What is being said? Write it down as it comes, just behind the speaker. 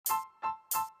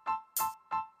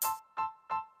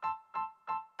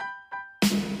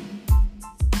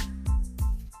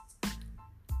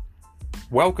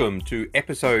Welcome to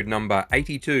episode number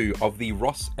 82 of the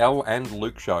Ross, L and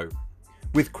Luke Show.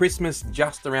 With Christmas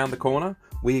just around the corner,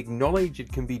 we acknowledge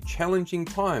it can be a challenging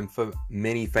time for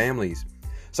many families.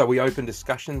 So we open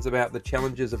discussions about the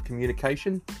challenges of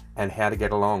communication and how to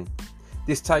get along.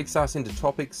 This takes us into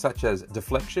topics such as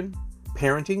deflection,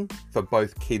 parenting for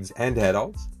both kids and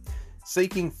adults,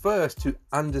 seeking first to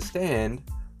understand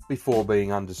before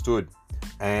being understood,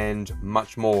 and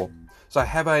much more. So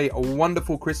have a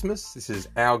wonderful Christmas. This is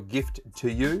our gift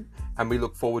to you, and we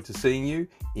look forward to seeing you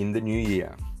in the new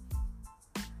year.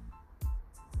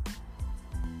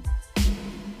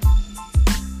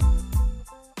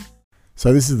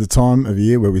 So this is the time of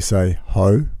year where we say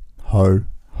ho, ho,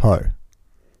 ho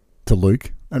to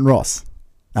Luke and Ross.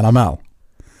 And I'm Al.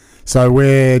 So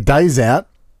we're days out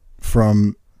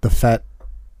from the fat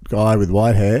guy with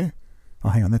white hair. Oh,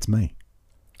 hang on, that's me.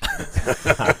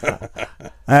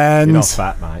 And you're not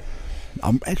fat, mate.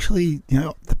 I'm actually,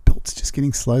 the belt's just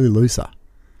getting slowly looser.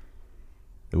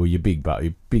 Well, you're big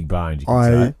boned, you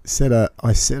can say.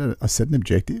 I set an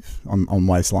objective on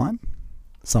waistline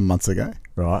some months ago.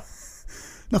 Right.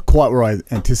 Not quite where I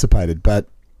anticipated, but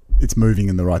it's moving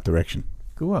in the right direction.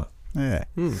 Good one. Yeah.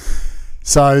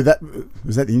 So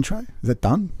was that the intro? Is that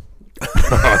done?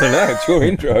 I don't know, it's your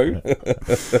intro.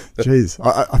 Jeez.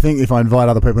 I think if I invite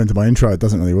other people into my intro, it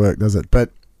doesn't really work, does it?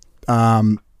 But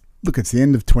look, it's the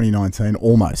end of 2019,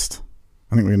 almost.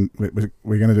 I think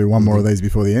we're going to do one more of these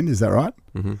before the end. Is that right?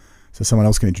 Mm-hmm. So someone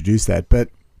else can introduce that. But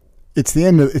it's the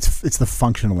end of it's the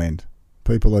functional end.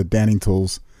 People are downing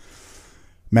tools,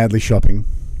 madly shopping.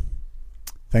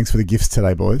 Thanks for the gifts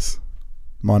today, boys.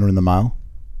 Mine are in the mail.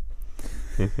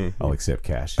 I'll accept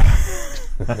cash.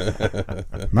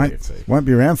 Mate, won't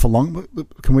be around for long.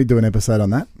 Can we do an episode on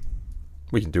that?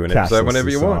 We can do an episode whenever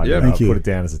you want. Yeah, Thank you. Put it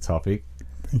down as a topic.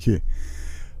 Thank you.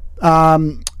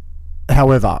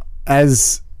 However,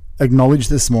 as acknowledged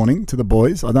this morning to the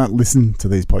boys, I don't listen to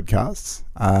these podcasts,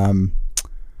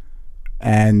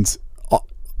 and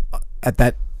at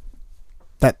that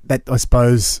I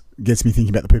suppose gets me thinking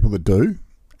about the people that do,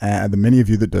 the many of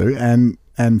you that do, and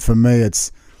for me,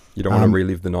 it's you don't want to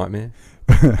relive the nightmare.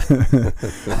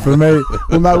 For me,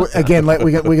 well, no. Again,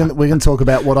 we can talk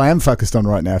about what I am focused on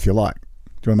right now, if you like.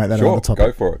 Do you want to make that another topic?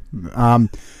 Go for it.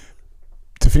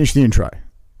 To finish the intro,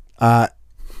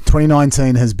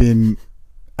 2019 has been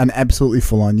an absolutely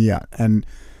full-on year, and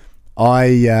I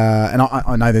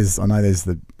know there's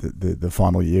the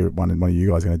final year. One of you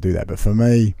guys are going to do that, but for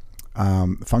me,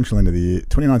 the functional end of the year,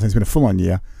 2019 has been a full-on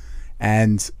year,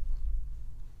 and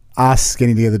us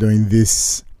getting together doing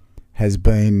this has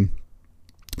been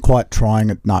quite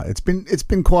trying. No, it's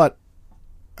been quite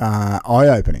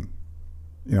eye-opening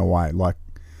in a way. Like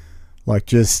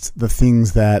just the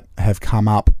things that have come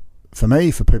up for me,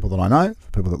 for people that I know,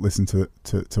 for people that listen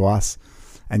to us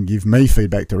and give me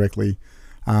feedback directly.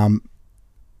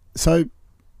 So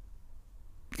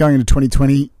going into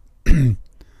 2020,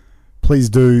 please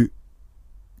do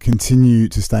continue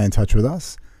to stay in touch with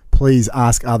us. Please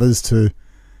ask others to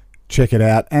check it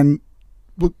out and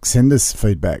look, send us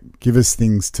feedback. Give us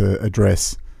things to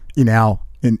address in our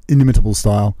inimitable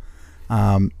style.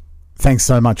 Thanks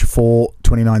so much for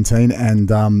 2019,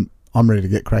 and I'm ready to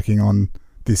get cracking on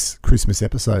this Christmas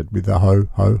episode with the ho,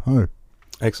 ho, ho.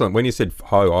 Excellent. When you said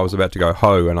ho, I was about to go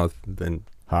ho, and then...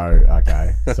 Ho,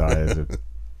 okay. So there's a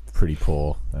pretty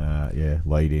poor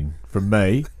lead in from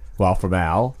me. Well, from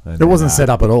Al. And it wasn't set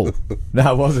up at all.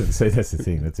 No, it wasn't. See, that's the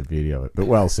thing. That's the beauty of it. But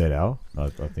well said, Al. I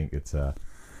think it's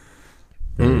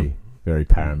very, very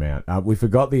paramount. We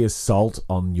forgot the assault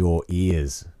on your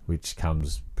ears, which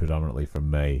comes predominantly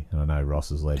from me. And I know Ross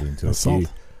has led into assault. A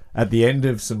few at the end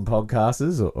of some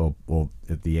podcasters or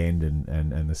at the end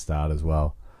and the start as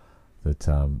well. But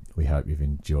we hope you've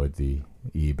enjoyed the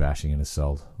ear bashing and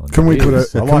assault on your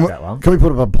ears. I like that one. Can we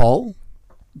put up a poll?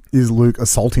 Is Luke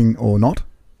assaulting or not?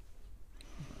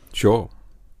 Sure.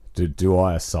 Do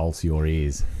I assault your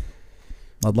ears?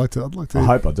 I'd like to. I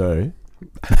hope I do.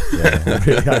 Yeah, I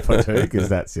really hope I do, because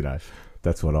that's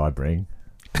what I bring.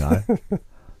 No,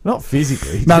 not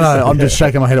physically. No. I'm just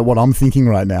shaking my head at what I'm thinking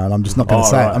right now, and I'm just not going to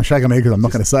say it. I'm shaking my head because I'm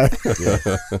not going to say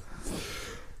it.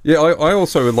 Yeah, I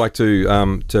also would like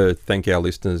to thank our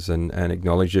listeners and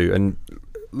acknowledge you. And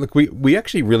look, we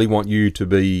actually really want you to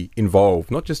be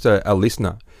involved, not just a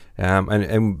listener.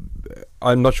 And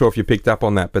I'm not sure if you picked up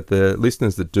on that, but the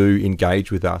listeners that do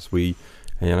engage with us, we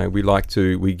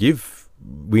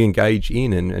engage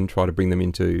in and try to bring them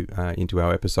into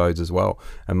our episodes as well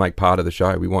and make part of the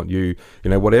show. We want you,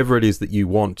 whatever it is that you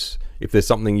want, if there's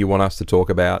something you want us to talk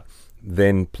about,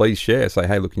 then please share. Say,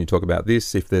 hey, look, can you talk about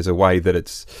this? If there's a way that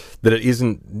it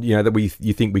isn't, that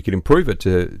you think we could improve it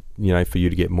to, for you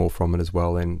to get more from it as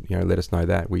well, then let us know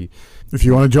that. If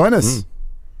you want to join us,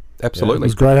 absolutely. It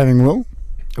was great having Will.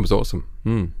 It was awesome.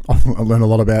 I learned a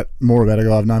lot more about a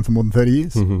guy I've known for more than 30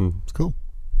 years. It's cool.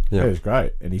 Yeah, it was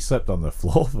great, and he slept on the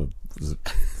floor for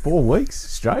 4 weeks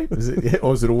straight. Was it? Yeah,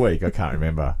 or was it a week? I can't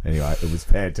remember. Anyway, it was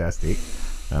fantastic.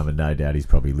 And no doubt he's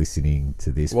probably listening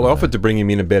to this. Well, I offered to bring him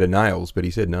in a bed of nails, but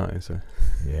he said no. So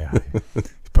yeah,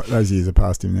 those years are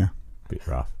past him now. Bit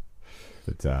rough,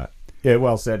 but yeah,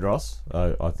 well said, Ross.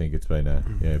 I think it's been a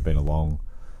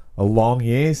long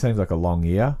year. Seems like a long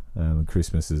year.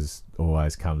 Christmas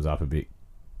always comes up a bit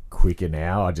quicker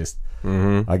now. I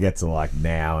get to like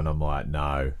now, and I'm like,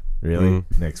 no. Really?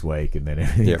 Next week, and then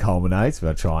everything culminates.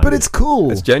 But it's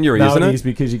cool. It's January, isn't it? It is,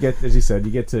 because you get, as you said,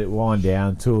 you get to wind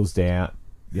down, tools down,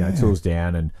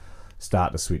 and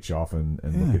start to switch off and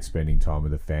look at spending time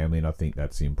with the family. And I think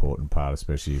that's the important part,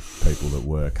 especially if people that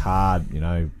work hard,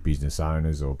 business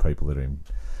owners or people that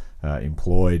are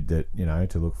employed, that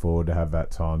to look forward to have that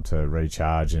time to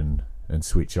recharge and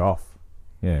switch off.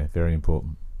 Yeah, very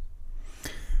important.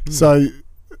 So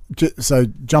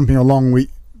jumping along,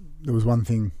 there was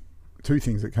two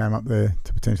things that came up there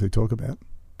to potentially talk about.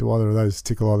 Do either of those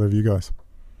tickle either of you guys?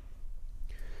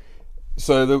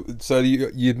 So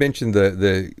you mentioned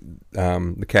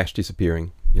the cash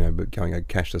disappearing, but going a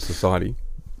cashless society.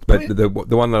 But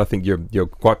the one that I think you're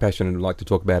quite passionate and like to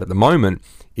talk about at the moment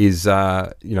is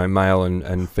male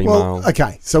and female. Well,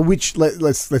 okay. So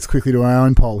let's quickly do our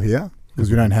own poll here,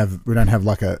 because we don't have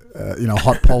like a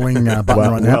hot polling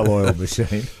button right now. Well-oiled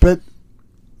machine. But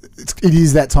it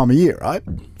is that time of year, right?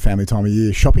 Family time of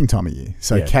year, shopping time of year.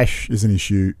 So cash is an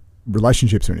issue,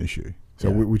 relationships are an issue. So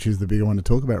which is the bigger one to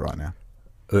talk about right now?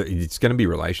 It's going to be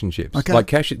relationships. Okay. Like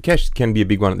cash can be a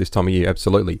big one at this time of year,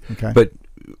 absolutely. Okay. But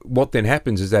what then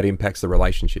happens is that impacts the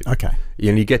relationship. Okay.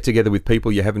 And you get together with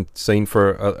people you haven't seen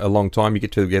for a long time. You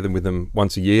get together with them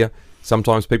once a year.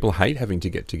 Sometimes people hate having to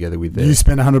get together with them. You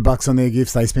spend $100 on their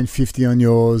gifts, they spend 50 on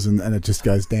yours, and it just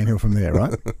goes downhill from there,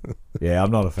 right? Yeah, I'm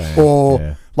not a fan.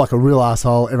 Or like a real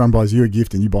asshole, everyone buys you a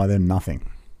gift and you buy them nothing.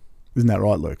 Isn't that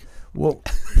right, Luke? Well,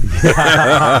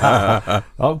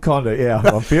 I'm kind of,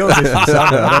 I'm feeling this from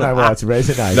somewhere. I don't know why it's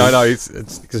resonating. No, it's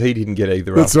because he didn't get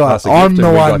either. That's right. I'm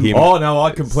the one. Oh no,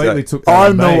 I completely took that.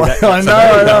 I'm the one. I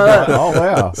know. Oh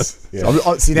wow.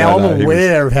 Yeah. See, now I'm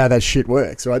aware of how that shit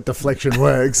works, right? Deflection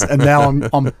works, and now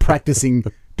I'm practicing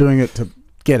doing it to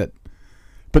get it.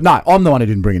 But no, I'm the one who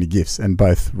didn't bring any gifts, and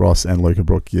both Ross and Luca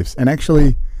brought gifts. And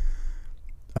actually,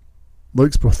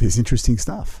 Luke's brought this interesting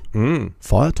stuff.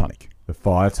 Fire tonic. The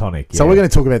fire tonic. Yeah. So we're going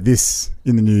to talk about this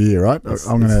in the new year, right? It's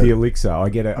the elixir. I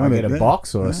get a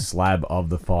box or a slab of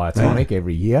the fire tonic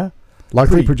every year.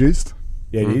 Locally produced.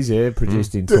 Yeah, it is. Yeah,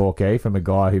 produced in Torquay from a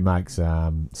guy who makes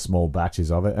small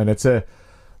batches of it, and it's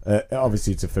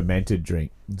obviously it's a fermented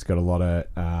drink. It's got a lot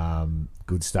of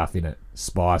good stuff in it,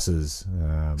 spices.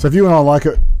 So if you and I like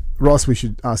it, Ross, we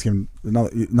should ask him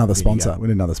another sponsor. We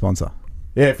need another sponsor.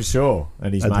 Yeah, for sure.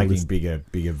 And he's making bigger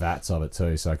vats of it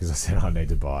too. So, because I said I need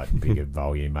to buy it bigger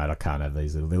volume, mate. I can't have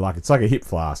these little. It's like a hip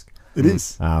flask. It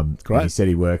is. Great. He said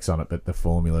he works on it, but the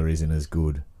formula isn't as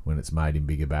good when it's made in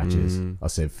bigger batches. I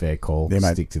said fair call. Yeah,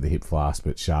 stick to the hip flask,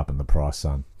 but sharpen the price,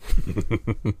 son.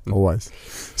 Always.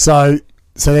 So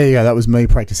there you go. That was me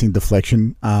practicing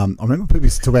deflection. I remember people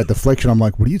used to talk about deflection. I'm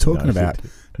like, what are you talking about?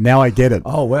 Now I get it.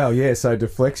 Oh, wow, yeah. So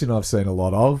deflection I've seen a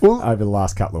lot of over the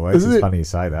last couple of weeks. It's funny you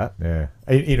say that. Yeah.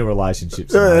 In a relationship.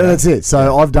 That's it.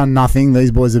 So I've done nothing.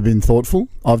 These boys have been thoughtful.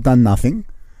 I've done nothing.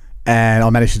 And I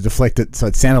managed to deflect it. So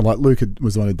it sounded like Luke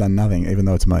was the one who'd done nothing, even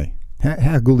though it's me.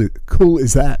 How cool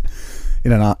is that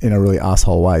in a really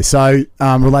asshole way? So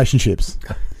relationships.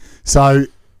 So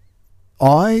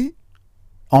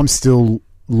I'm still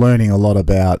learning a lot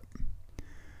about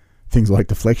things like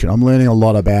deflection. I'm learning a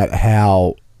lot about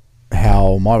how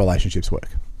my relationships work.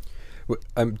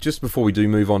 Just before we do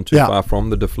move on too far from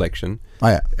the deflection,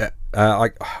 I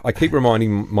keep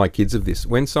reminding my kids of this.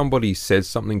 When somebody says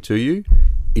something to you,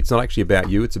 it's not actually about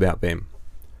you, it's about them.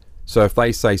 So if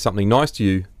they say something nice to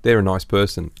you, they're a nice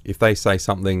person. If they say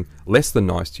something less than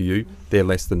nice to you, they're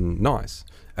less than nice.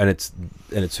 And it's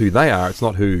who they are, it's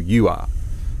not who you are.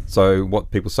 So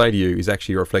what people say to you is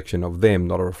actually a reflection of them,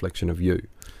 not a reflection of you.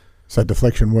 So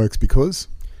deflection works because?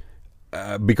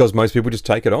 Because most people just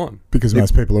take it on. Because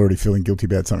most people are already feeling guilty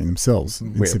about something themselves.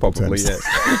 Probably, yes.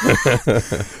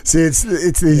 See, it's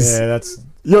these. Yeah, that's.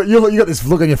 You got this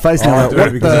look on your face now.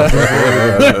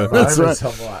 That's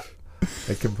right.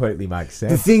 It completely makes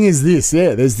sense. The thing is this,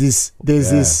 there's this.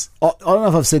 I don't know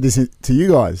if I've said this to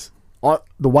you guys.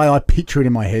 the way I picture it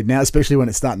in my head now, especially when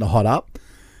it's starting to hot up,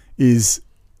 is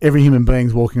every human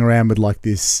being's walking around with like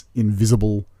this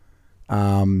invisible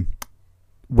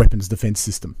weapons defense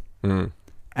system. And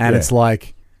it's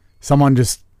like someone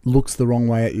just looks the wrong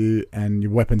way at you and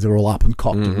your weapons are all up and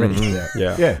cocked and ready.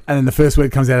 Yeah. And then the first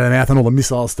word comes out of their mouth and all the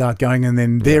missiles start going and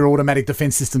then their automatic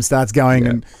defense system starts going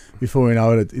and before we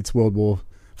know it, it's World War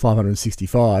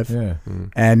 565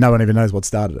 and no one even knows what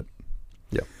started it.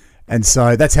 And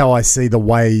so that's how I see the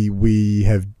way we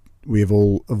have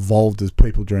all evolved as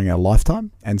people during our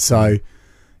lifetime. And so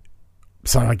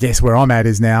I guess where I'm at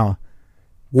is now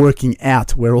working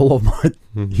out where all of my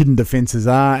hidden defenses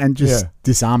are and just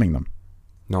disarming them.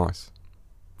 Nice.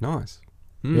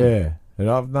 Yeah, and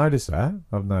I've noticed that.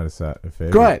 A fair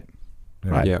Great.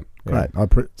 bit. Right. Yeah. Great.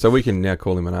 So we can now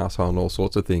call him an asshole and all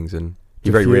sorts of things, and he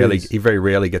very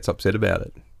rarely gets upset about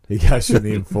it. He goes from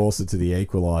the enforcer to the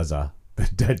equaliser.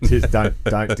 But don't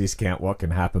discount what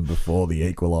can happen before the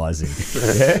equalising.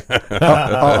 Yeah,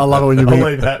 I love it when you I'll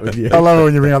leave that with you. I love it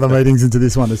when you bring other meetings into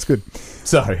this one. It's good.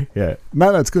 So yeah,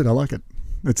 no, it's good. I like it.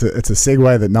 It's a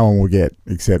segue that no one will get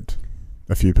except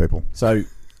a few people. So on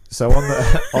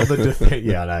the I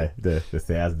know the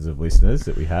thousands of listeners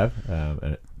that we have,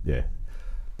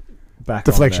 back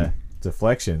deflection. On the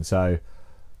deflection. So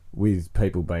with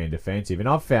people being defensive, and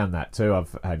I've found that too.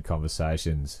 I've had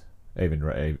conversations even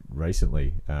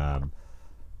recently, where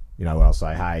I'll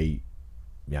say, hey,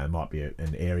 there might be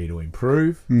an area to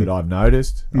improve that I've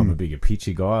noticed. I'm a bigger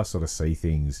picture guy. I sort of see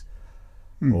things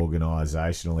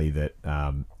organisationally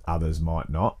that others might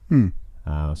not.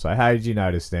 So, hey, did you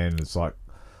notice then? And it's like,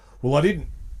 well, I didn't,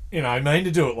 mean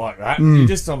to do it like that. You're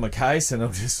just on the case, and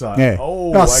I'm just like,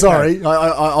 okay. Sorry.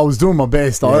 I was doing my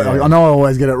best. I know I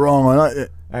always get it wrong.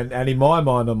 And in my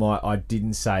mind, I'm like, I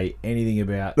didn't say anything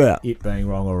about it being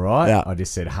wrong or right. Yeah. I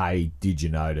just said, hey, did you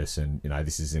notice? And,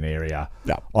 this is an area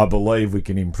I believe we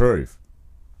can improve.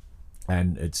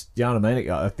 And it's, you know what I mean?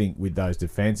 I think with those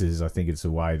defences, I think it's a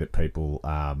way that people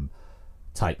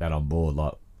take that on board,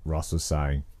 like Ross was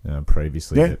saying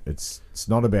previously. Yeah. That it's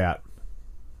not about,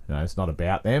 it's not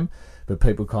about them, but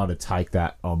people kind of take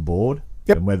that on board.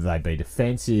 Yep. And whether they be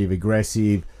defensive,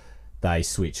 aggressive, they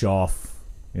switch off.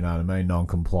 You know what I mean?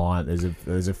 Non-compliant.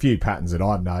 There's a few patterns that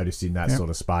I've noticed in that sort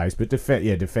of space. But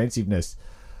defensiveness,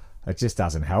 it just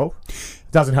doesn't help.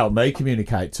 It doesn't help me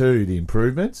communicate too the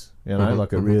improvements. I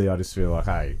just feel like,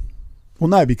 hey. Well,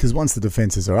 no, because once the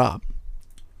defences are up,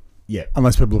 yeah,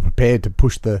 unless people are prepared to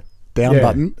push the down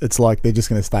button, it's like they're just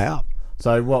going to stay up.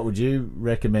 So what would you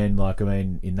recommend?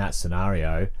 In that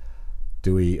scenario,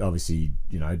 do we obviously,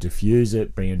 diffuse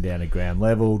it, bring them down to ground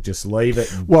level, just leave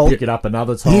it and pick it up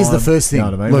another time? Here's the first thing. You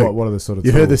know what I mean? Luke, what are the sort of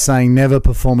you tools? heard the saying, never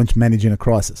performance manage in a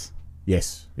crisis.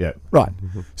 Yes. Yeah. Right.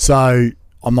 So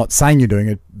I'm not saying you're doing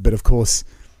it, but of course,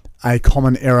 a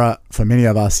common error for many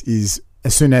of us is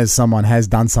as soon as someone has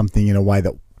done something in a way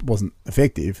that wasn't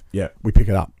effective, we pick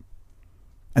it up.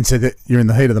 And so that you're in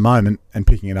the heat of the moment and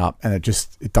picking it up, and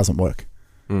it doesn't work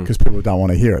because people don't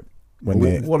want to hear it.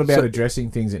 What about addressing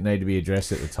things that need to be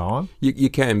addressed at the time? You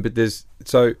can, but there's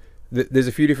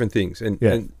a few different things,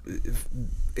 and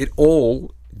it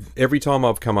all, every time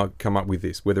I've come up with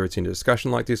this, whether it's in a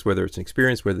discussion like this, whether it's an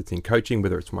experience, whether it's in coaching,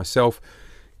 whether it's myself,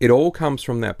 it all comes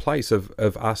from that place of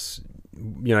us,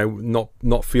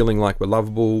 not feeling like we're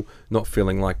lovable, not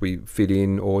feeling like we fit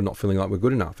in, or not feeling like we're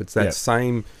good enough. It's that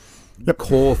same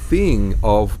core thing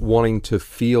of wanting to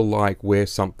feel like we're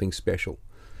something special.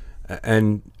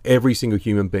 And every single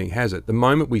human being has it. The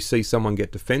moment we see someone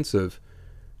get defensive,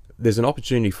 there's an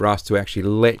opportunity for us to actually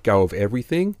let go of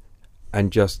everything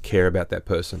and just care about that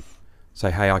person.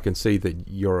 Say, hey, I can see that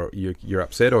you're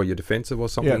upset or you're defensive or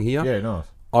something here. Yeah, nice.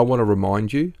 I want to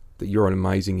remind you that you're an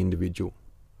amazing individual.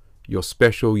 You're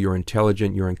special, you're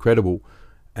intelligent, you're incredible.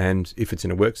 And if it's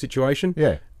in a work situation,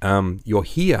 you're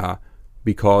here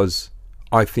because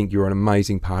I think you're an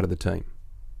amazing part of the team.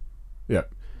 Yeah.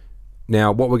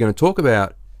 Now, what we're going to talk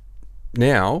about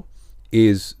now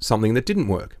is something that didn't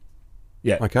work.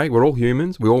 Yeah. Okay, we're all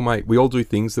humans. We all do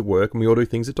things that work, and we all do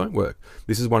things that don't work.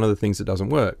 This is one of the things that doesn't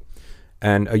work.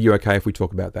 And are you okay if we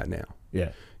talk about that now?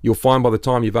 Yeah. You'll find by the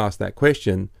time you've asked that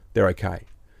question, they're okay.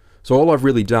 So all I've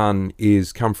really done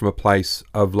is come from a place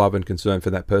of love and concern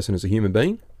for that person as a human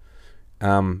being.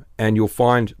 And you'll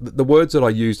find the words that I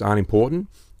used aren't important.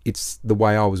 It's the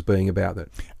way I was being about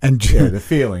it. And the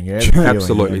feeling,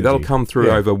 absolutely. That'll come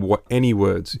through over any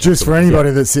words. Just for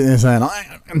anybody that's sitting there saying,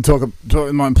 I can talk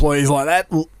to my employees like that.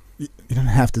 Well, you don't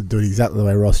have to do it exactly the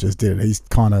way Ross just did it. He's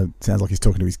kind of sounds like he's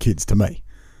talking to his kids to me,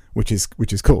 which is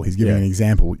cool. He's giving an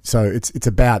example. So it's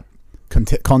about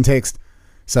context.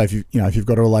 So if you've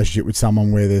got a relationship with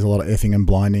someone where there's a lot of effing and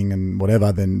blinding and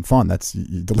whatever, then fine, that's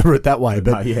you deliver it that way.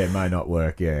 But it may not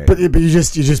work. Yeah, but if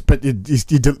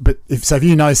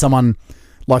you know someone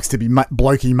likes to be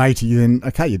blokey matey, then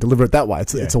okay, you deliver it that way.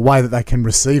 It's a way that they can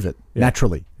receive it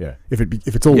naturally. Yeah. If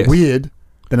it's all weird,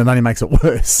 then it only makes it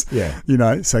worse.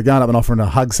 Yeah. So going up and offering to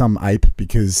hug some ape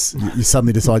because you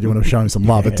suddenly decide you want to show him some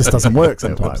love, it just doesn't work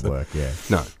sometimes. It won't work. Yeah.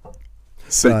 No.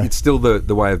 So, but it's still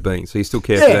the way of being. So you still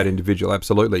care for that individual,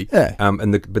 absolutely. Yeah.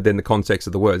 But then the context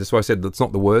of the words. That's why I said it's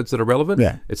not the words that are relevant.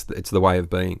 Yeah. It's the way of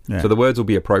being. Yeah. So the words will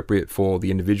be appropriate for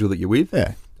the individual that you're with.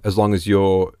 Yeah. As long as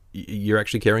you're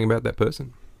actually caring about that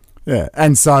person. Yeah.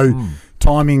 And so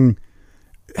timing.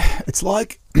 It's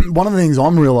like one of the things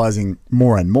I'm realizing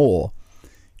more and more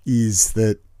is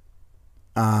that,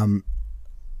 I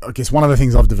guess one of the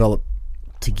things I've developed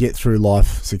to get through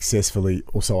life successfully,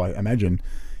 also I imagine,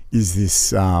 is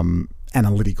this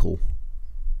analytical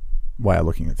way of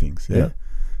looking at things. Yeah?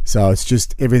 So it's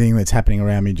just everything that's happening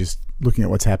around me, just looking at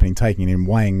what's happening, taking it in,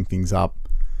 weighing things up,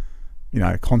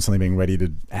 constantly being ready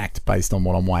to act based on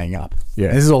what I'm weighing up. Yeah.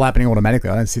 And this is all happening automatically.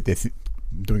 I don't sit there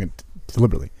doing it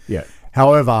deliberately. Yeah.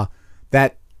 However,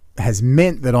 that has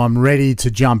meant that I'm ready to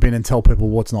jump in and tell people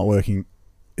what's not working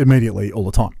immediately all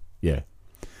the time. Yeah.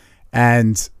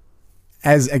 And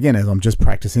as I'm just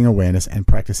practicing awareness and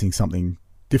practicing something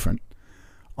different,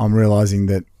 I'm realizing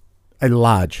that a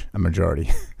large majority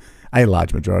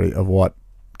of what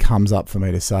comes up for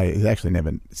me to say is actually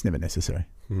never necessary.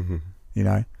 Mm-hmm.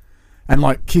 And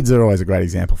like kids are always a great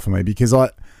example for me because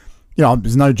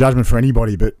there's no judgment for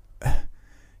anybody, but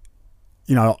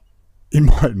in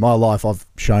my life I've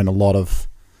shown a lot of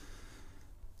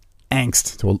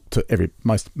angst to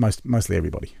mostly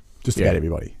everybody, just about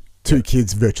everybody. To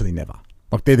kids, virtually never.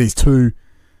 Like they're these two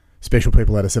special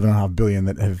people out of 7.5 billion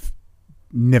that have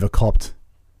never copped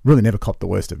the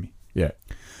worst of me. Yeah.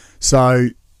 So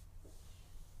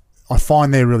I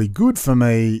find they're really good for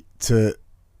me to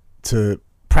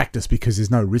practice because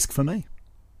there's no risk for me.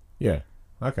 Yeah.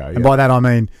 Okay. And by that I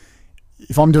mean,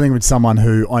 if I'm dealing with someone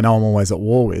who I know I'm always at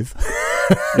war with,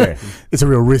 it's a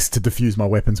real risk to diffuse my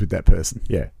weapons with that person.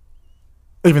 Yeah.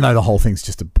 Even though the whole thing's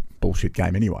just a bullshit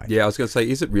game anyway. Yeah, I was going to say,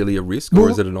 is it really a risk or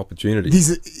is it an opportunity?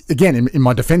 Again, in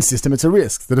my defense system, it's a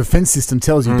risk. The defense system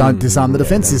tells you don't disarm the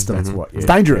defense system. It's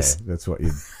dangerous. Yeah, that's what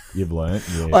you've learned.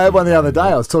 Yeah. I had one the other day.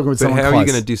 I was talking with someone But how close. are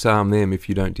you going to disarm them if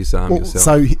you don't disarm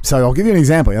yourself? So I'll give you an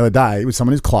example. The other day with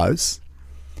someone who's close,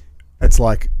 it's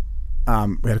like we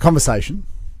had a conversation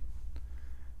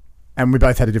and we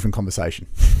both had a different conversation.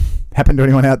 Happened to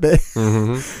anyone out there?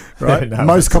 Mm-hmm. Right? No,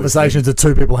 most conversations are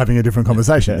two people having a different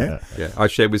conversation. Yeah. I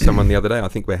shared with someone the other day. I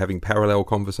think we're having parallel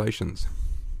conversations.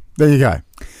 There you go.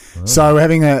 Oh. So we're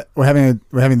having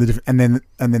the different, and then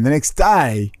the next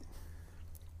day,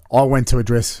 I went to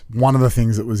address one of the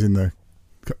things that was in the,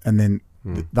 and then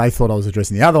they thought I was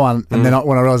addressing the other one, and then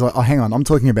when I realized, like, oh, hang on, I'm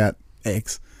talking about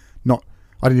X, not.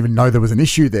 I didn't even know there was an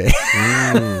issue there.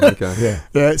 Okay.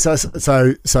 Yeah. So,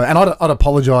 and I'd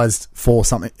apologised for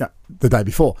something the day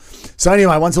before. So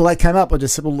anyway, once all that came up, I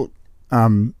just said, well, look,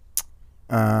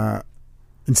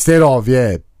 instead of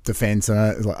defence,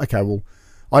 and it was like, okay, well,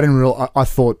 I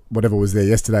thought whatever was there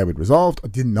yesterday would resolved. I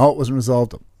didn't know it wasn't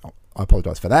resolved. I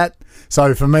apologise for that.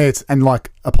 So for me, it's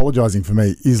apologising for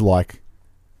me is like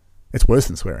it's worse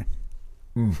than swearing.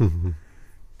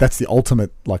 That's the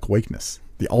ultimate weakness.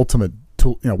 The ultimate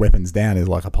tool, weapons down is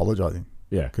like apologising.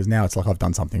 Yeah. Because now it's like I've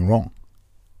done something wrong.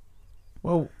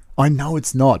 Well, I know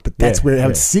it's not, but that's how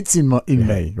it sits in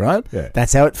me, right? Yeah.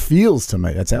 That's how it feels to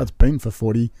me. That's how it's been for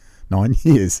 49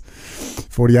 years,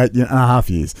 48 and a half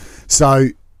years. So,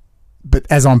 but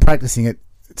as I'm practicing it,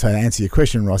 to answer your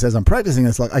question, Ross, as I'm practicing,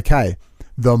 it's like, okay,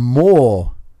 the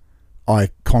more I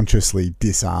consciously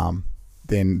disarm,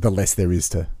 then the less there is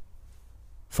to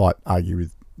fight, argue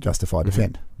with, justify,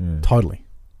 defend. Yeah. Totally.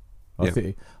 I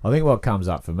think what comes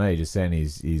up for me just then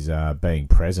is being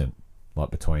present,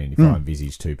 like between if I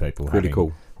envisage two people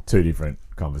having two different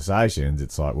conversations,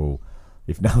 it's like, well,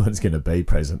 if no one's going to be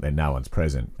present, then no one's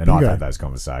present. And I've had those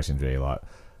conversations where you're like,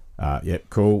 yep,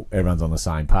 cool, everyone's on the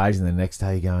same page, and the next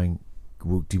day you're going,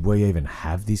 well, did we even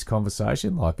have this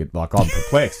conversation? Like I'm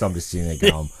perplexed. I'm just sitting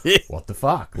there going, what the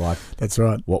fuck? Like, that's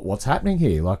right. What's happening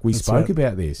here? Like, we spoke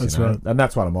about this. That's right. And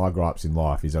that's one of my gripes in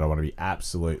life is that I want to be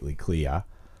absolutely clear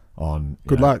on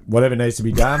good luck, whatever needs to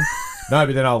be done. No,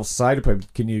 but then I'll say to people,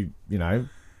 can you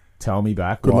tell me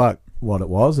back what it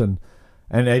was, and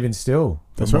even still,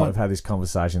 I might have had this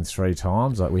conversation 3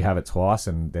 times. Like, we have it twice,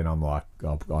 and then I'm like,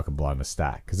 I can blow my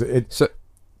stack because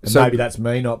maybe that's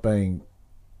me not being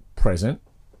present.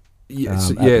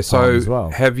 So as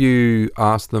well. Have you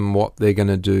asked them what they're going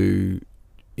to do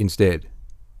instead?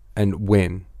 and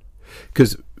when.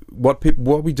 Because what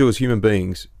we do as human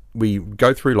beings, we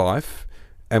go through life,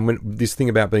 and when this thing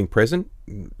about being present,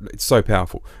 it's so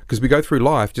powerful because we go through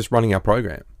life just running our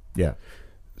program. Yeah.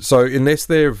 So unless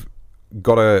they've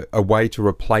got a way to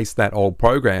replace that old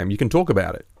program, you can talk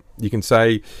about it. You can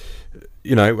say,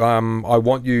 I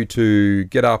want you to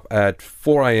get up at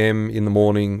 4 a.m. in the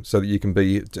morning so that you can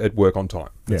be at work on time.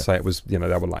 Let's say it was, they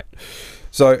were late.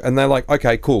 So, and they're like,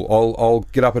 okay, cool. I'll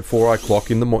get up at 4 o'clock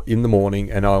in the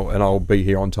morning, and I'll be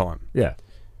here on time. Yeah.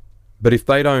 But if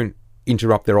they don't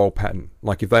interrupt their old pattern,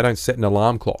 like if they don't set an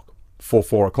alarm clock for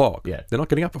 4 o'clock, they're not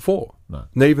getting up at 4.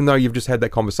 No. Even though you've just had that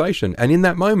conversation, and in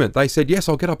that moment they said, yes,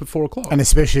 I'll get up at 4 o'clock. And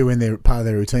especially when part of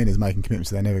their routine is making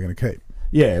commitments they're never going to keep.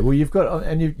 Yeah, well, you've got,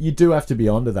 and you do have to be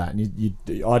onto that, and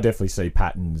I definitely see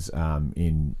patterns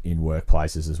in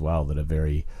workplaces as well that are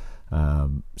very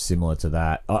similar to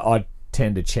that. I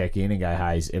tend to check in and go,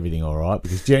 "Hey, is everything all right?"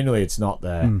 Because generally, it's not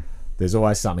there. There's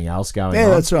always something else going on. Yeah,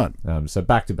 that's right. So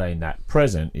back to being that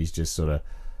present is just sort of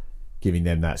giving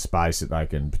them that space that they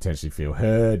can potentially feel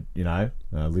heard,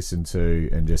 listened to,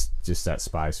 and just that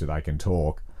space where they can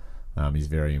talk is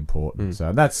very important.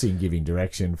 So that's in giving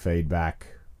direction, feedback.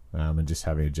 And just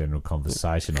having a general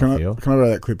conversation. Can I write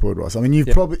that clipboard, Ross? I mean, you've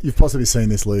possibly seen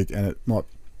this, Luke, and it might,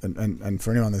 and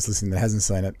for anyone that's listening that hasn't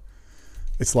seen it,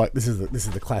 it's like this is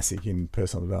the classic in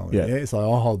personal development. Yeah, it's like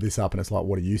I'll hold this up, and it's like,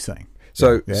 what are you saying?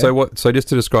 So just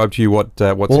to describe to you what's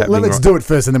happening. Let's do it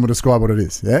first, and then we'll describe what it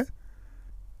is. Yeah.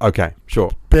 Okay,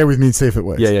 sure. Bear with me and see if it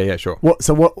works. Yeah, sure. What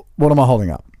am I holding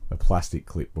up? A plastic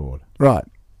clipboard. Right.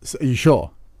 So are you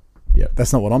sure? Yeah.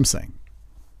 That's not what I'm saying.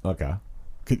 Okay.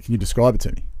 Can you describe it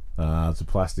to me? It's a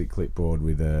plastic clipboard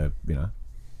with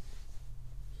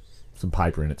some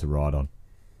paper in it to write on.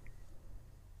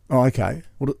 Oh, okay.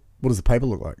 What does the paper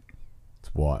look like?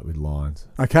 It's white with lines.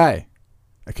 Okay.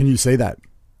 Can you see that?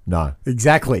 No.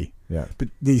 Exactly. Yeah. But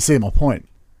do you see my point?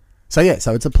 So it's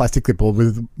a plastic clipboard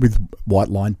with white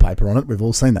lined paper on it. We've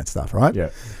all seen that stuff, right? Yeah.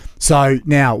 So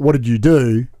now, what did you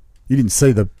do? You didn't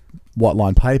see the white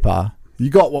lined paper.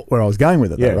 You got where I was going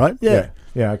with it, though, right? Yeah.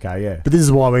 Yeah, okay, yeah. But this is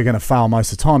why we're going to fail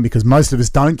most of the time, because most of us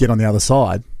don't get on the other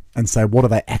side and say, what are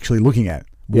they actually looking at?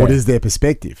 What is their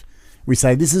perspective? We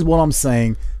say, this is what I'm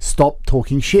saying. Stop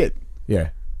talking shit.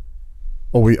 Yeah.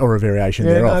 Or a variation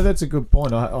thereof. No, that's a good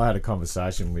point. I had a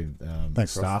conversation with a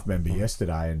staff member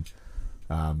yesterday, and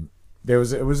it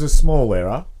was a small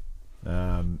error,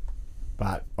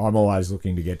 but I'm always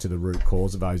looking to get to the root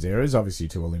cause of those errors, obviously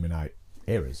to eliminate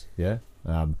errors, yeah?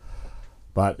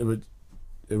 But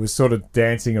it was sort of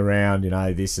dancing around,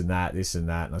 this and that.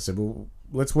 And I said, well,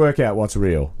 let's work out what's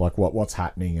real, like what's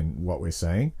happening and what we're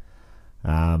seeing.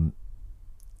 And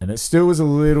it still was a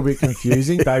little bit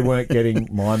confusing. They weren't getting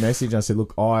my message. I said,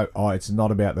 look, it's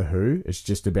not about the who, it's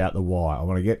just about the why. I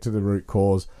want to get to the root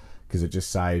cause because it just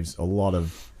saves a lot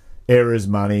of errors,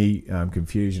 money,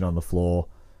 confusion on the floor.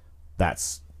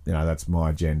 That's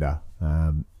my agenda.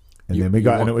 And then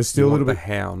it was still a little bit the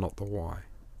how, not the why.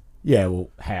 Yeah, well,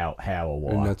 how or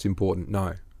why? And that's important.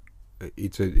 No, can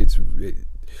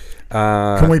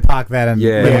we park that and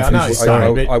I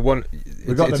know. I want.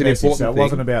 We got the message. So it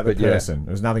wasn't about the person. It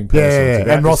was nothing personal.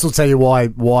 Yeah. And Ross will tell you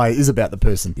why is about the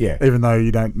person. Yeah, even though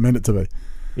you don't mean it to be.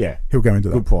 Yeah, he'll go into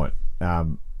that. Good point.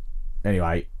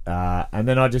 Anyway, and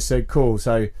then I just said, cool.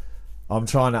 So I'm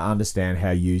trying to understand how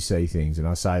you see things, and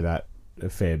I say that a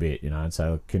fair bit, and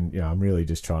so I'm really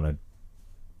just trying to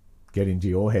get into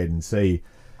your head and see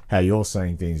how you're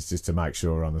seeing things, just to make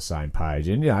sure we're on the same page.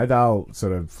 And they'll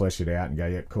sort of flesh it out and go,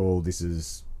 yeah, cool, this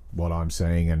is what I'm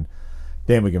seeing, and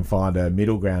then we can find a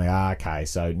middle ground. Okay,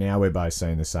 so now we're both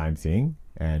seeing the same thing,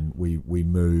 and we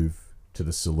move to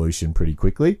the solution pretty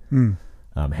quickly.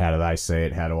 How do they see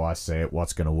it? How do I see it?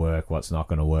 What's going to work? What's not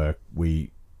going to work?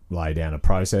 We lay down a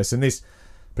process, and this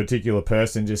particular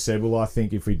person just said, well, I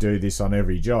think if we do this on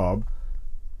every job,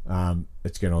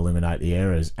 it's going to eliminate the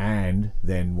errors, and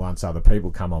then once other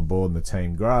people come on board and the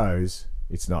team grows,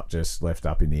 it's not just left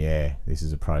up in the air. This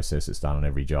is a process that's done on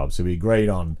every job. So we agreed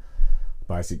on a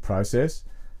basic process,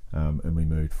 and we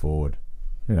moved forward,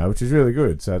 which is really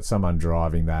good. So it's someone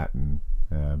driving that, and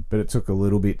but it took a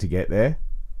little bit to get there,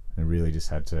 and really just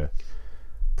had to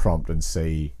prompt and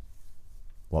see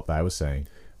what they were seeing.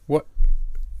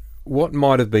 What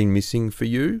might have been missing for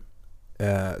you?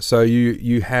 So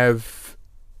you have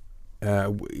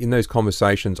in those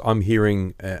conversations, I'm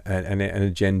hearing an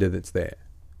agenda that's there.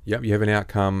 Yep, you have an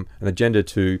outcome, an agenda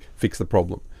to fix the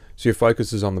problem. So your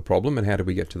focus is on the problem, and how do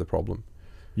we get to the problem?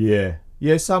 Yeah,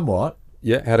 somewhat.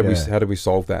 Yeah, how do we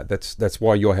solve that? That's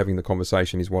why you're having the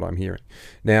conversation, is what I'm hearing.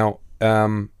 Now, how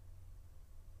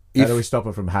do we stop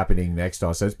it from happening next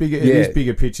time? So it's bigger. It is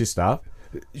bigger picture stuff.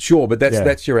 Sure, but Yeah.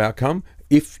 that's your outcome.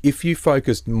 If you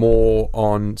focused more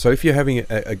on, so if you're having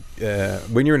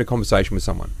when you're in a conversation with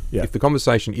someone, Yeah. if the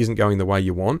conversation isn't going the way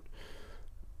you want,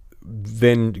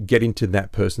 then get into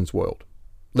that person's world.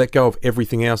 Let go of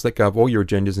everything else. Let go of all your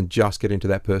agendas and just get into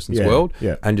that person's Yeah, world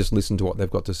yeah. and just listen to what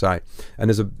they've got to say. And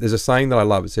there's a saying that I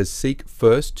love. It says, "Seek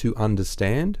first to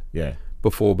understand Yeah.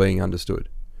 before being understood."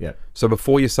 Yeah. So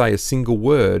before you say a single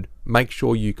word, make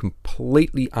sure you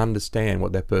completely understand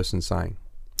what that person's saying.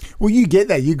 Well, you get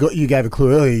that. You gave a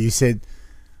clue earlier. You said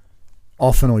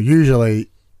often or usually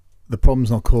the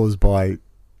problem's not caused by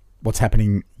what's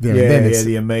happening there and then. It's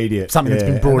the immediate. something that's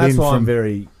been And brought that's in why I'm from-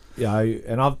 very,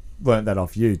 and I've learnt that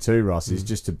off you too, Ross, is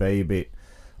just to be a bit,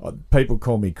 people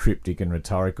call me cryptic and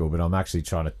rhetorical, but I'm actually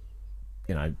trying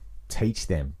to, teach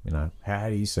them, how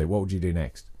do you see, what would you do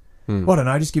next? Well, I don't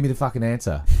know, just give me the fucking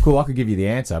answer. Cool, I could give you the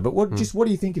answer, but what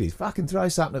do you think it is? Fucking throw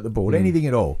something at the board, anything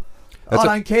at all. That's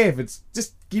I don't care if it's,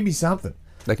 just give me something.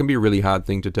 That can be a really hard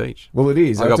thing to teach. Well, it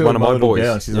is. I got do one it of with my little boys.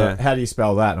 girl, and she's Yeah. like, how do you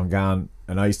spell that? And I'm going,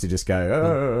 and I used to just go,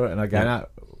 oh, and I go, no,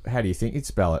 how do you think you'd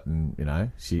spell it?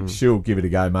 And, she'll give it a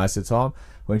go most of the time.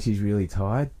 When she's really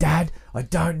tired, Dad, I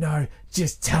don't know,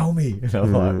 just tell me. And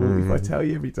I'm like, well, if I tell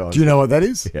you every time. Do you know what that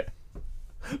is? Yeah.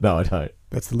 No, I don't.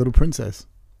 That's the little princess.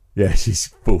 Yeah, she's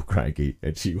full cranky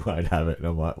and she won't have it. And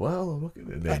I'm like, well, I'm not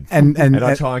going to. And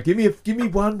I try and give me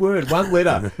one word, one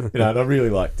letter, and I really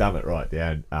dumb it right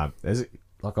down. I'm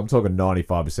talking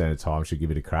 95% of the time she'll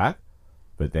give it a crack,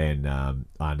 but then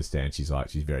I understand she's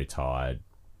very tired.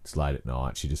 It's late at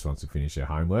night. She just wants to finish her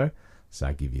homework, so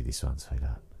I give you this one,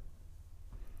 sweetheart,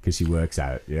 because she works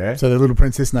at it. Yeah. So the little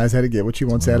princess knows how to get what she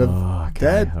wants out of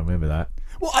Dad. I remember that.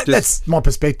 Well, that's my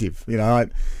perspective.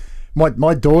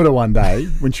 My daughter one day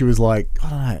when she was like, I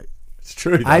don't know, It's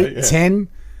true. though, 8, yeah. 10,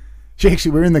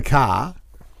 we were in the car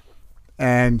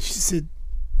and she said,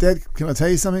 Dad, can I tell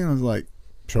you something? And I was like,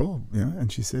 sure.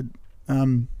 And she said,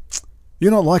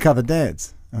 you're not like other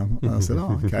dads. And I said,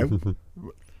 oh, okay.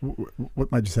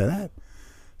 What made you say that?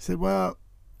 She said, well,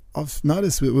 I've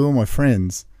noticed with all my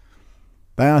friends,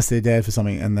 they ask their dad for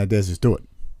something and their dads just do it.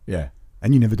 Yeah.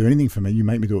 And you never do anything for me. You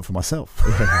make me do it for myself.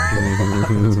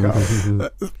 Let's go.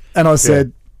 And I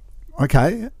said,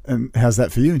 okay, and how's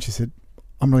that for you? And she said,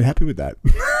 I'm really happy with that.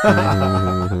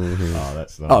 Oh,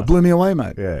 that's nice. Oh, it blew me away,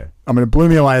 mate. Yeah. I mean, it blew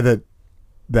me away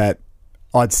that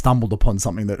I'd stumbled upon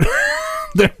something that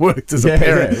that worked as a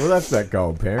parent. Yeah. Well, that's that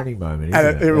gold parenting moment, isn't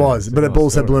And it? it was. It's a But it nice also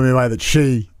story. blew me away that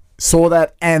she saw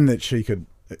that and that she could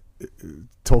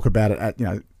talk about it at,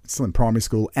 still in primary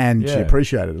school, and she Yeah.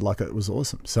 appreciated it. Like, it was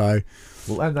awesome. So,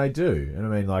 Well, and they do. And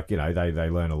I mean, they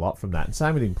learn a lot from that. And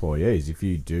same with employees. If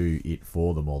you do it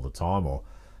for them all the time, or,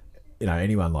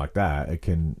 anyone like that, it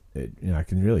can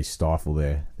really stifle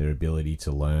their ability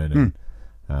to learn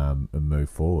and move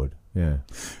forward. Yeah.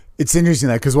 it's interesting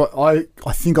though, because what I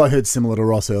think I heard similar to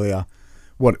Ross earlier,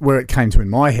 where it came to in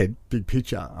my head, big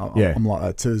picture. I'm like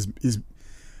that too.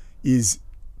 Is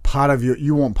part of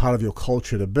you want part of your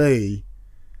culture to be.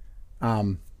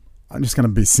 I'm just going to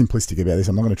be simplistic about this.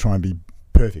 I'm not going to try and be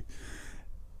perfect.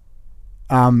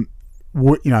 Our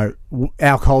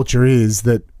culture is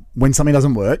that when something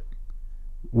doesn't work,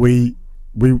 we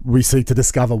seek to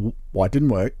discover why it didn't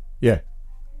work, Yeah.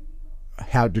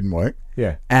 how it didn't work,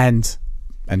 Yeah. and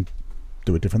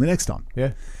do it differently next time.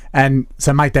 Yeah. And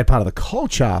so make that part of the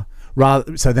culture.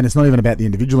 So then it's not even about the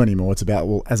individual anymore. It's about,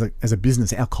 well, as a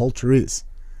business, our culture is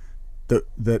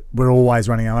that we're always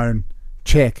running our own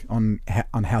check on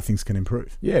how things can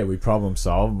improve. Yeah, we problem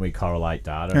solve and we correlate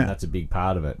data, Yeah. and that's a big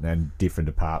part of it. And different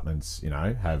departments,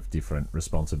 have different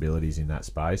responsibilities in that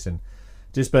space, and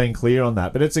just being clear on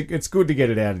that. But it's good to get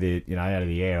it out of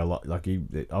the air a lot. Like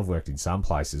I've worked in some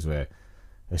places where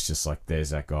it's just like, there's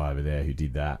that guy over there who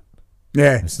did that.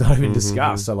 Yeah. It's not even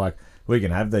discussed. So like, we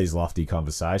can have these lofty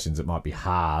conversations. It might be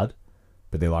hard,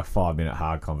 but they're like 5-minute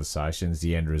hard conversations.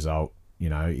 The end result,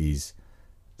 is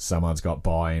someone's got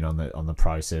buy-in on the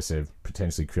process. They've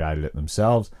potentially created it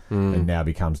themselves, and now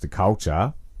becomes the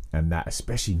culture. And that,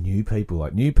 especially new people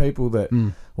that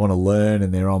want to learn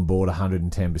and they're on board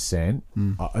 110%.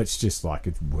 It's just like,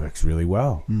 it works really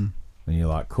well, and you're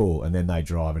like, cool. And then they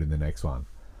drive it in the next one,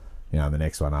 the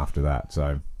next one after that.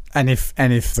 So, And if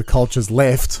the culture's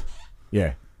left,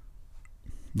 yeah,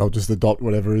 they'll just adopt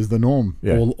whatever is the norm,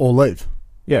 Yeah. or leave.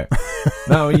 yeah.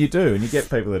 No, you do, and you get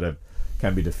people that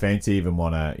can be defensive and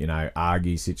want to,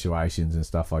 argue situations and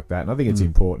stuff like that. And I think it's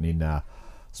important in,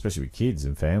 especially with kids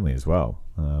and family as well.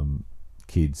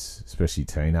 Kids, especially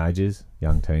teenagers,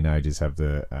 young teenagers, have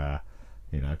the,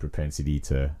 propensity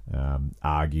to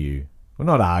argue. Well,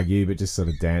 not argue, but just sort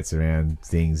of dance around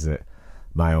things that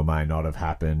may or may not have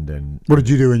happened. And What did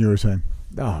you do when you were a teen?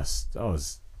 I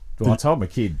told my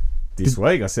kid this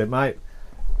week, I said, mate,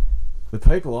 the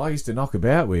people I used to knock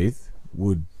about with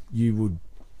you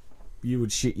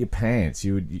would shit your pants.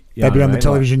 You would. They'd be on the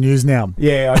television news now.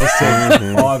 Yeah, I just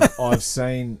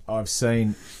said I've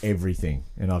seen everything,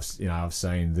 and I've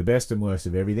seen the best and worst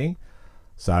of everything.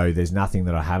 So there's nothing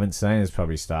that I haven't seen. There's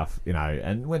probably stuff,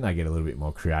 and when they get a little bit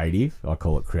more creative, I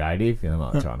call it creative.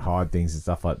 Might try and hide things and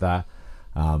stuff like that.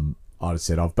 I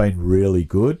said I've been really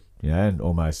good, and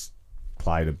almost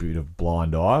played a bit of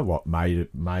blind eye. What may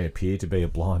appear to be a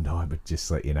blind eye, but just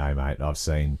to let you know, mate, I've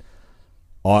seen.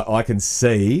 I can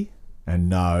see and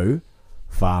know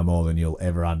far more than you'll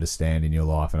ever understand in your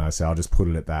life, and I say I'll just put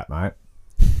it at that, mate.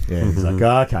 Yeah, he's like,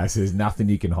 okay, so there's nothing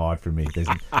you can hide from me.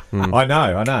 I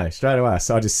know, straight away.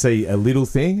 So I just see a little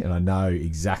thing, and I know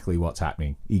exactly what's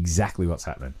happening.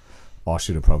 I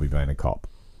should have probably been a cop,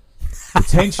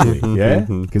 potentially, yeah,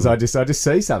 because I just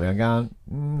see something. I'm going,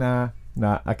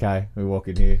 nah, okay, we walk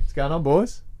in here. What's going on,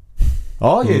 boys?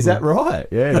 Oh, yeah, is that right?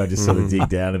 Yeah, and I just sort of dig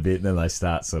down a bit, and then they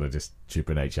start sort of just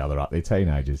chipping each other up. They're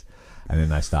teenagers, and then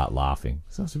they start laughing.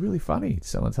 So it's really funny.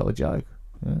 Someone tell a joke.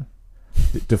 Yeah.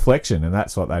 Deflection, and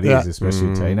that's what that is,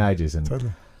 especially teenagers. And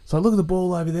Totally. so I look at the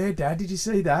ball over there, Dad. Did you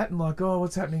see that? And like, oh,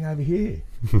 what's happening over here?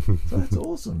 So that's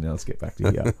awesome. Now let's get back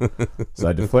to here.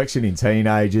 So deflection in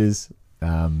teenagers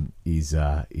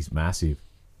is massive,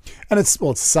 And it's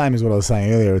the same as what I was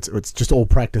saying earlier. It's just all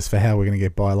practice for how we're going to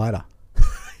get by later.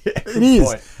 Yeah, it is.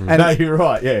 Point. And no, you're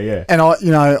right. Yeah. And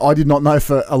I did not know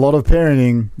for a lot of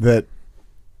parenting that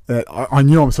I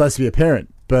knew I'm supposed to be a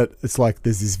parent, but it's like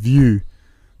there's this view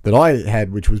that I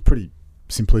had, which was pretty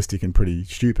simplistic and pretty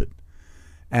stupid.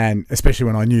 And especially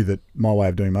when I knew that my way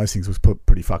of doing most things was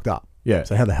pretty fucked up. Yeah.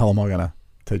 So how the hell am I going to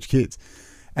teach kids?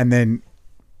 And then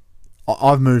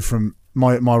I've moved from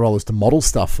my role is to model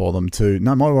stuff for them to,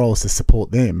 no, my role is to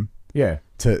support them. Yeah.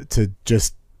 To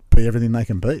just be everything they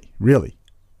can be, really.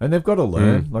 And they've got to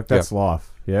learn. Like, that's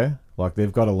life. Yeah. Like,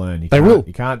 they've got to learn. You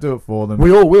can't do it for them.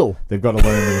 We all will. They've got to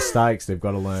learn the mistakes. They've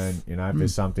got to learn, if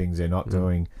there's some things they're not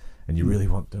doing and you really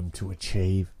want them to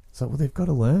achieve. So, well, they've got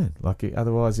to learn. Like,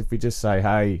 otherwise, if we just say,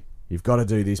 hey, you've got to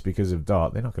do this because of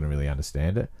dot, they're not going to really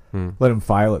understand it. Let them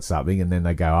fail at something, and then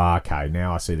they go, okay,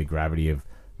 now I see the gravity of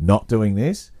not doing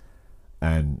this,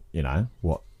 and,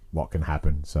 what can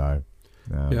happen. So,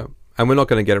 yeah. And we're not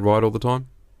going to get it right all the time,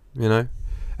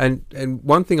 And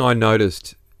one thing I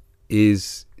noticed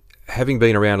is, having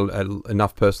been around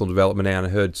enough personal development now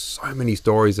and heard so many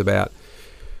stories about,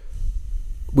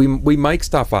 we make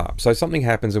stuff up. So something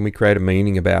happens and we create a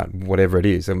meaning about whatever it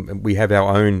is, and we have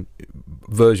our own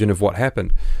version of what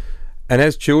happened. And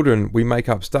as children, we make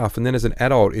up stuff, and then as an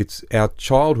adult, it's our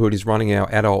childhood is running our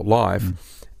adult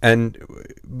life, and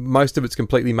most of it's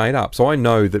completely made up. So I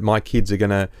know that my kids are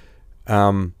going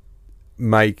to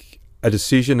make a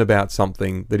decision about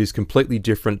something that is completely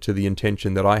different to the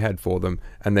intention that I had for them,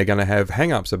 and they're going to have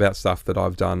hang-ups about stuff that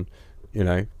I've done,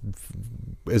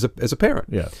 as a parent.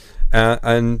 Yeah.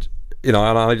 And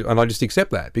I just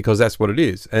accept that because that's what it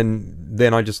is. And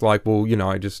then I just I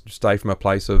just stay from a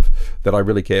place of that I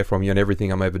really care from you, and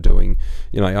everything I'm ever doing,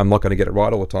 I'm not going to get it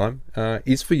right all the time,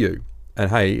 is for you. And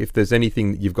hey, if there's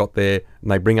anything that you've got there and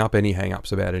they bring up any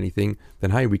hang-ups about anything,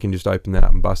 then hey, we can just open that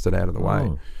up and bust it out of the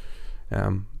way.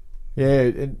 Yeah,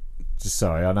 and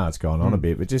sorry, I know it's gone on a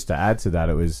bit, but just to add to that,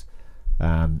 it was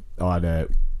I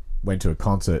went to a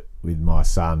concert with my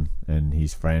son and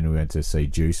his friend. We went to see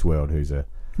Juice WRLD, who's a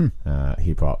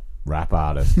hip hop rap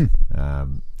artist,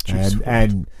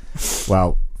 and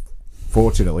well,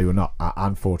 fortunately, well, not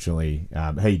unfortunately,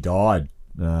 he died.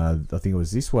 I think it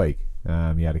was this week.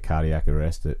 He had a cardiac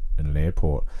arrest at an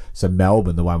airport. So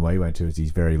Melbourne, the one we went to, was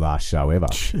his very last show ever.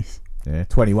 Jeez. Yeah,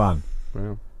 21.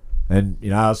 Wow. And,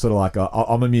 I was sort of like,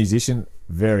 I'm a musician,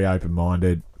 very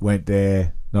open-minded, went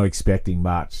there, not expecting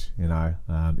much,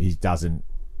 he doesn't,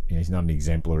 he's not an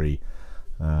exemplary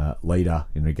leader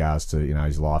in regards to,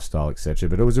 his lifestyle, etc.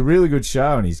 But it was a really good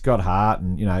show, and he's got heart,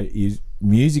 and, he's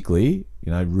musically,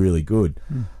 really good.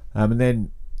 And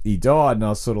then he died, and I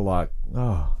was sort of like,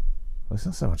 oh, it's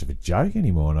not so much of a joke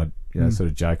anymore. And I, sort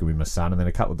of joking with my son, and then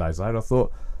a couple of days later, I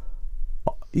thought,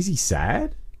 is he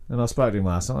sad? And I spoke to him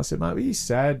last night. I said, mate, were you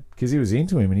sad? Because he was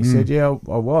into him. And he said, yeah,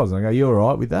 I was. And I go, you all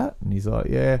right with that? And he's like,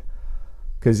 yeah.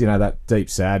 Because, that deep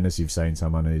sadness, you've seen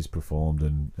someone who's performed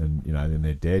and then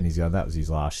they're dead. And he's going, that was his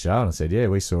last show. And I said, yeah,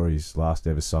 we saw his last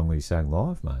ever song that he sang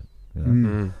live, mate.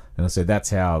 And I said,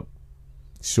 that's how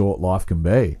short life can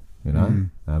be,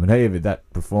 And that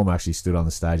performer actually stood on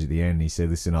the stage at the end and he said,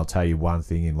 listen, I'll tell you one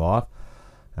thing in life.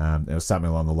 It was something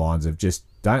along the lines of just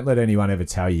don't let anyone ever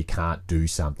tell you can't do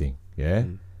something, yeah?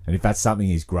 And if that something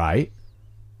is great,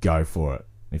 go for it.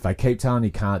 If they keep telling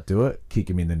you can't do it, kick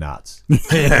him in the nuts. And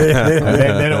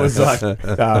then it was like,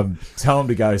 tell him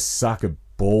to go suck a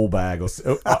ball bag or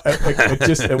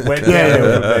it went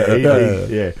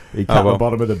down. He cut the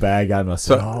bottom of the bag and I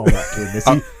said, "Oh my goodness,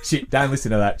 shit! Don't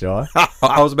listen to that, Jai."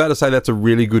 I was about to say that's a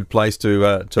really good place to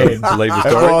leave the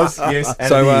story. It was, yes,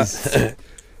 and it is.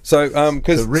 So,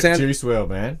 because Juice WRLD,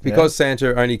 man,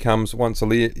 Santa only comes once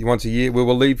a year, we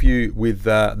will leave you with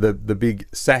the big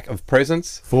sack of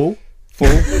presents. Full.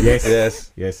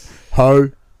 Yes. Ho.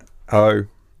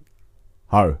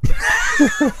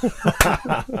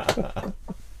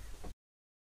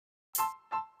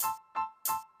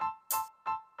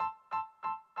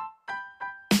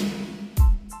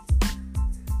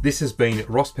 This has been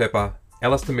Ross Pepper,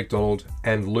 Alistair McDonald,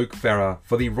 and Luke Farrer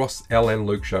for the Ross L and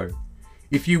Luke Show.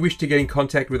 If you wish to get in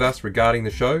contact with us regarding the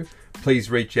show,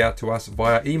 please reach out to us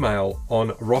via email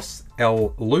on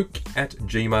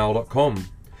rossluke@gmail.com.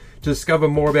 To discover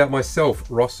more about myself,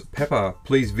 Ross Pepper,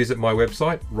 please visit my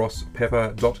website,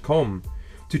 rosspepper.com.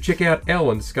 To check out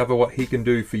Al and discover what he can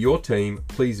do for your team,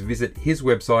 please visit his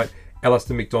website,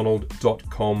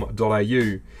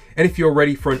 alistairmcdonald.com.au. And if you're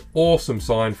ready for an awesome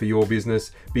sign for your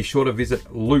business, be sure to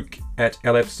visit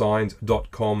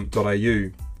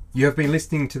luke@lfsigns.com.au. You have been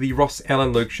listening to the Ross L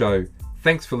and Luke Show.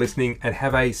 Thanks for listening and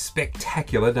have a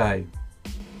spectacular day.